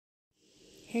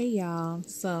Hey y'all,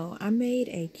 so I made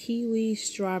a kiwi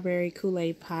strawberry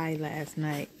Kool-Aid pie last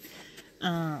night.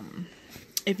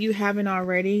 If you haven't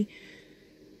already,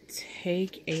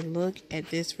 take a look at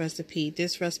this recipe.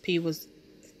 This recipe was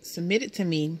submitted to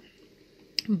me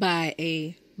by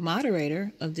a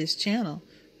moderator of this channel,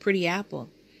 Pretty Apple,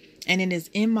 and it is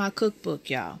in my cookbook,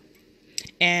 y'all.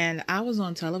 And I was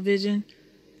on television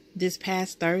this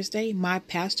past Thursday. My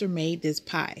pastor made this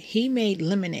pie. He made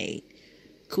lemonade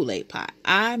Kool-Aid pie.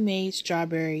 I made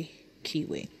strawberry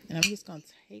kiwi. And I'm just going to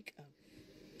take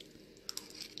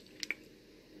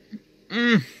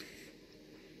a...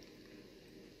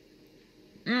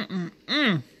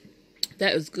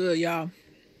 That is good, y'all.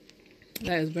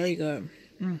 That is very good.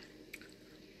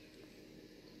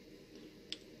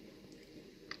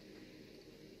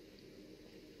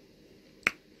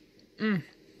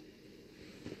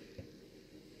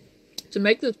 To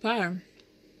make this pie,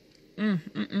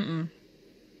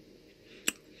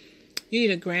 you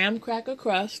need a graham cracker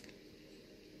crust,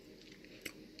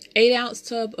 8-ounce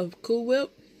tub of Cool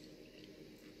Whip,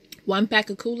 1 pack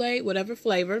of Kool-Aid, whatever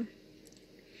flavor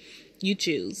you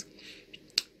choose,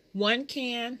 1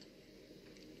 can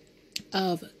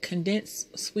of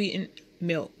condensed sweetened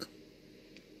milk.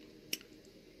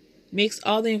 Mix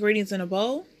all the ingredients in a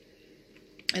bowl,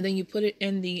 and then you put it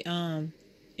in the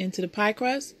into the pie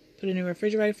crust. Put it in the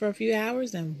refrigerator for a few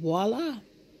hours, and voila!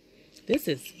 This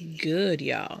is good,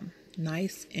 y'all.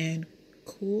 Nice and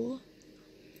cool.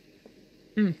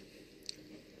 This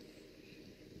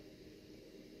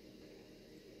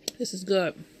is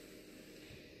good.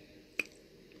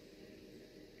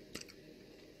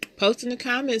 Post in the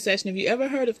comment section if you ever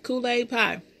heard of Kool-Aid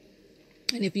pie.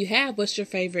 And if you have, what's your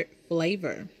favorite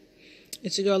flavor?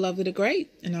 It's your girl, Lovely the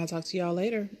Great, and I'll talk to y'all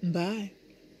later. Bye.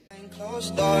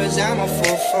 Closed doors, I'm a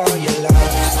fool for your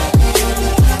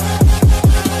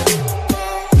love.